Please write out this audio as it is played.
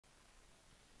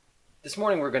This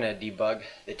morning we're going to debug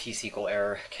the TSQL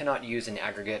error cannot use an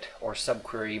aggregate or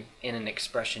subquery in an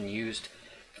expression used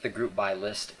for the group by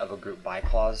list of a group by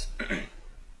clause. I'm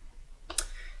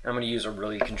going to use a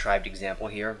really contrived example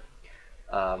here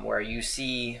where you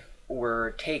see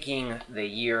we're taking the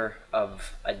year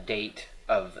of a date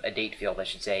field, I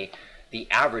should say, the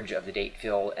average of the date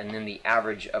field, and then the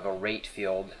average of a rate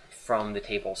field from the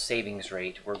table savings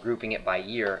rate. We're grouping it by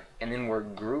year, and then we're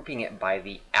grouping it by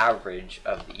the average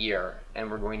of the year, and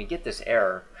we're going to get this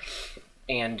error.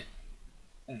 And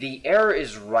the error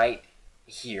is right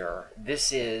here.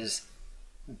 This is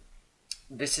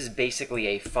basically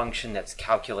a function that's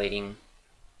calculating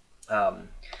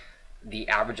the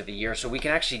average of the year. So we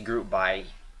can actually group by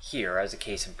here as a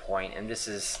case in point, and this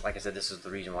is, like I said, this is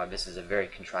the reason why this is a very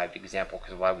contrived example,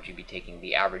 because why would you be taking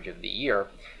the average of the year?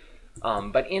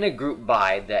 But in a group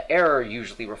by, the error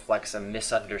usually reflects a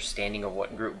misunderstanding of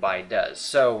what group by does.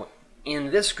 So in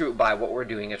this group by, what we're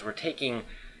doing is we're taking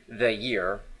the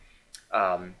year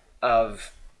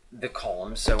of the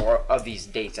columns, or of these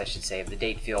dates, I should say, of the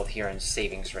date field here in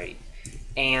savings rate,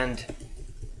 and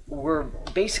we're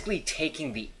basically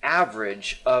taking the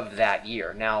average of that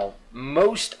year. Now,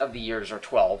 most of the years are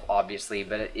 12, obviously,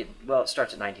 but it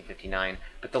starts at 1959,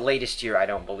 but the latest year I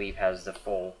don't believe has the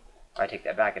full, I take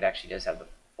that back, it actually does have the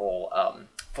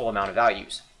full amount of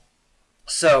values.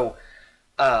 So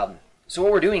so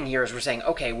what we're doing here is we're saying,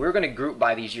 okay, we're going to group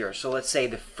by these years. So let's say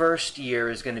the first year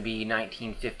is going to be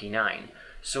 1959.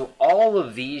 So all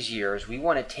of these years, we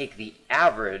want to take the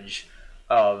average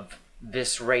of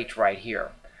this rate right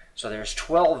here. So there's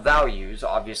 12 values,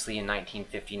 obviously, in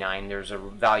 1959. There's a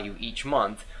value each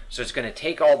month. So it's going to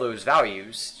take all those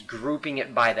values, grouping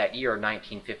it by that year,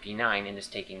 1959, and is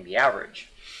taking the average.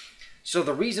 So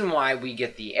the reason why we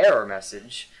get the error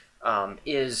message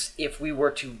is if we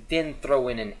were to then throw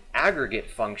in an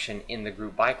aggregate function in the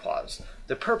group by clause.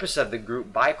 The purpose of the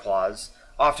group by clause,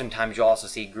 oftentimes you'll also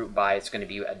see group by, it's going to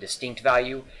be a distinct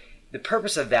value. The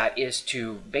purpose of that is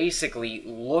to basically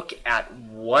look at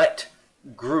what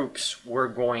groups we're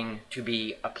going to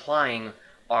be applying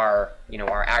our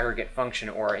aggregate function,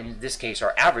 or in this case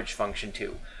our average function,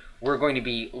 to. We're going to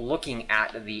be looking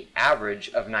at the average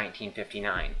of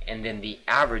 1959, and then the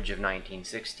average of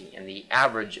 1960, and the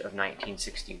average of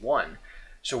 1961.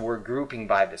 So we're grouping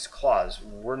by this clause.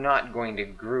 We're not going to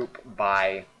group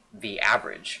by the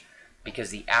average, because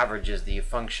the average is the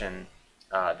function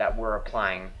that we're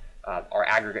applying, our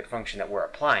aggregate function that we're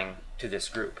applying to this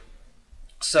group.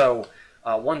 So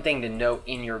one thing to note,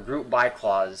 in your group by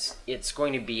clause, it's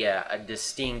going to be a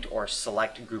distinct or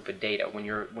select group of data. When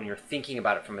you're thinking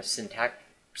about it from a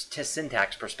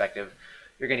syntax perspective,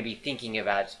 you're going to be thinking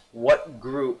about what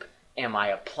group am I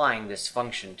applying this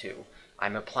function to.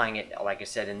 I'm applying it, like I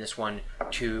said, in this one,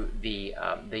 to the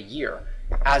year.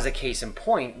 As a case in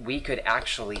point, we could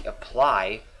actually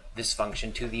apply this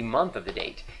function to the month of the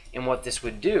date. And what this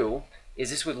would do is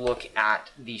this would look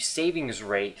at the savings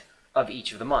rate of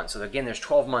each of the months. So again, there's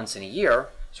 12 months in a year,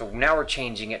 so now we're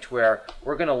changing it to where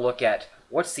we're going to look at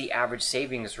what's the average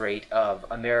savings rate of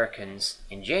Americans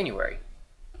in January.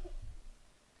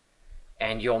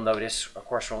 And you'll notice, of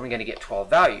course, we're only going to get 12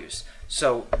 values.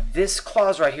 So this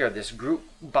clause right here, this group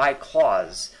by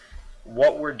clause,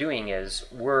 what we're doing is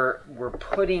we're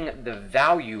putting the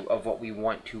value of what we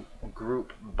want to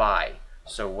group by.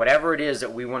 So whatever it is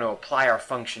that we want to apply our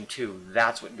function to,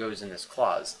 that's what goes in this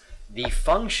clause. The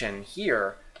function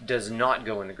here does not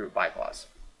go in the group by clause.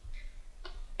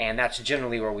 And that's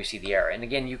generally where we see the error. And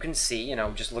again, you can see,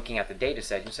 just looking at the data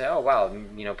set, you say, oh wow,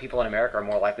 people in America are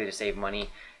more likely to save money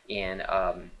in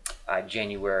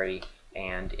January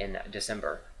and in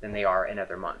December than they are in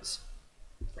other months.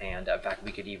 And in fact,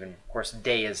 we could even, of course,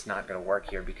 day is not going to work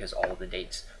here because all of the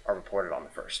dates are reported on the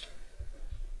 1st.